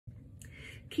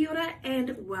Kia ora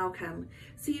and welcome.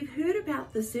 So you've heard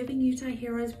about the Serving Utah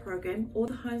Heroes program or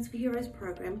the Homes for Heroes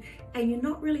program, and you're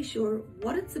not really sure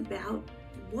what it's about,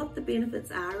 what the benefits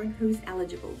are and who's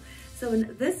eligible. So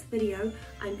in this video,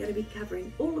 I'm going to be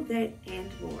covering all of that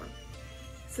and more.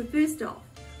 So first off,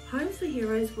 Homes for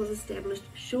Heroes was established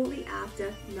shortly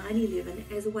after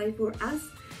 9/11 as a way for us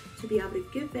to be able to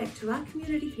give back to our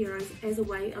community heroes as a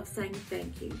way of saying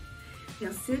thank you.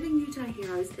 Now, Serving Utah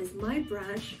Heroes is my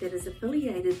branch that is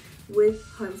affiliated with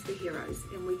Homes for Heroes,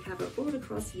 and we cover all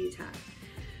across Utah.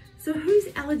 So who's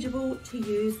eligible to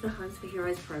use the Homes for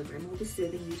Heroes program or the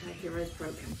Serving Utah Heroes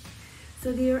program?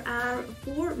 So there are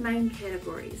four main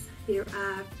categories. There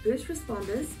are first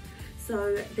responders,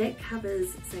 so that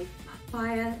covers, say,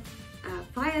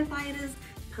 firefighters,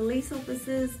 police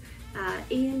officers,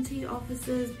 EMT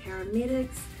officers,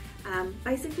 paramedics,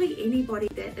 basically anybody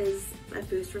that is a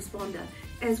first responder,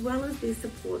 as well as their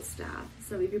support staff,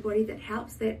 so everybody that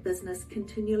helps that business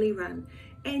continually run.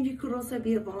 And you could also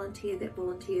be a volunteer that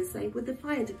volunteers, say, with the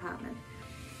fire department.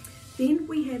 Then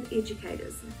we have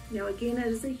educators. Now again, it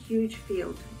is a huge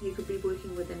field. You could be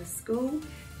working within a school,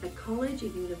 a college, a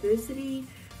university,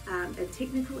 a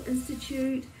technical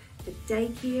institute, a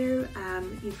daycare,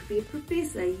 you could be a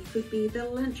professor, you could be the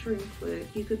lunchroom clerk,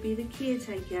 you could be the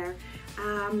caretaker,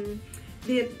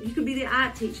 you could be the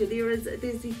art teacher. There's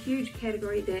a huge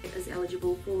category that is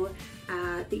eligible for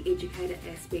the educator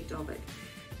aspect of it.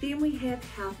 Then we have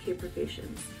healthcare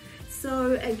professions.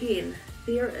 So again,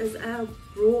 there is a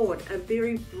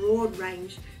very broad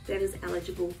range that is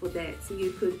eligible for that. So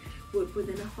you could work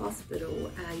within a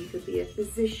hospital, you could be a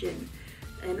physician,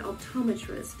 an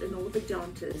optometrist, an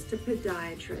orthodontist, a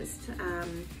podiatrist,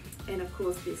 and of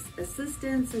course there's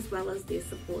assistants as well as their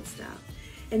support staff.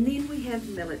 And then we have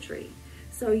military.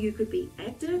 So you could be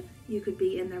active, you could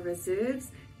be in the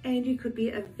reserves, and you could be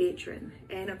a veteran.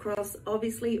 And across,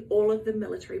 obviously, all of the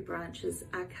military branches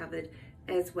are covered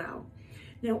as well.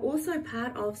 Now, also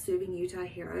part of Serving Utah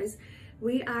Heroes,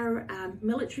 we are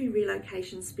military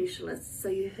relocation specialists. So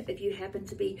if you happen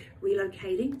to be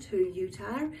relocating to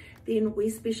Utah, then we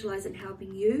specialize in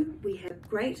helping you. We have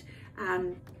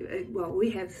we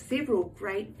have several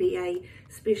great VA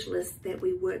specialists that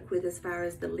we work with as far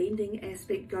as the lending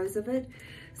aspect goes of it.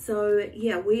 So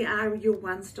yeah, we are your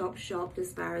one-stop shop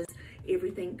as far as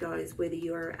everything goes, whether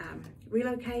you're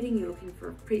relocating, you're looking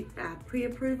for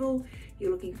pre-approval,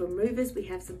 you're looking for movers. We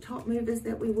have some top movers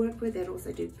that we work with that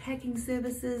also do packing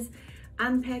services,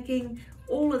 unpacking,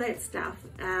 all of that stuff.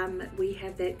 We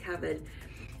have that covered.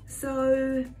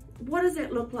 So what does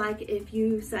that look like if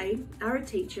you, say, are a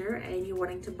teacher and you're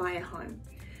wanting to buy a home?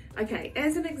 Okay,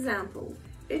 as an example,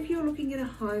 if you're looking at a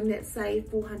home that's, say,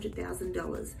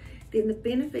 $400,000, then the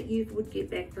benefit you would get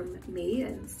back from me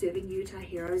and Serving Utah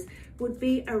Heroes would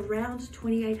be around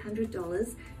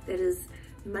 $2,800. That is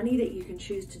money that you can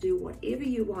choose to do whatever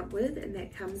you want with, and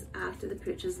that comes after the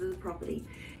purchase of the property.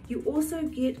 You also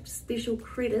get special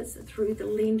credits through the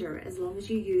lender as long as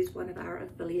you use one of our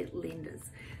affiliate lenders.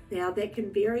 Now that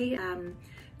can vary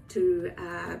to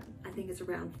I think it's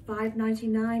around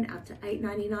 $5.99 up to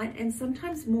 $8.99, and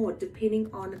sometimes more depending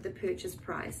on the purchase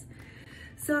price.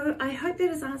 So I hope that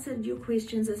has answered your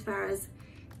questions as far as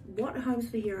what Homes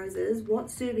for Heroes is, what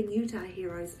Serving Utah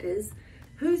Heroes is,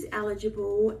 who's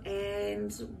eligible,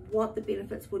 and what the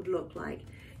benefits would look like.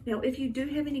 Now, if you do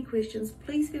have any questions,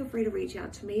 please feel free to reach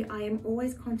out to me. I am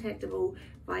always contactable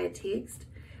via text,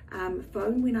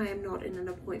 phone when I am not in an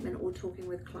appointment or talking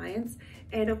with clients,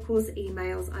 and of course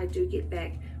emails. I do get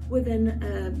back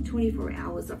within 24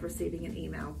 hours of receiving an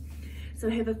email. So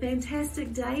have a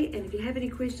fantastic day, and if you have any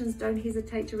questions, don't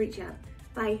hesitate to reach out.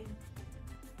 Bye.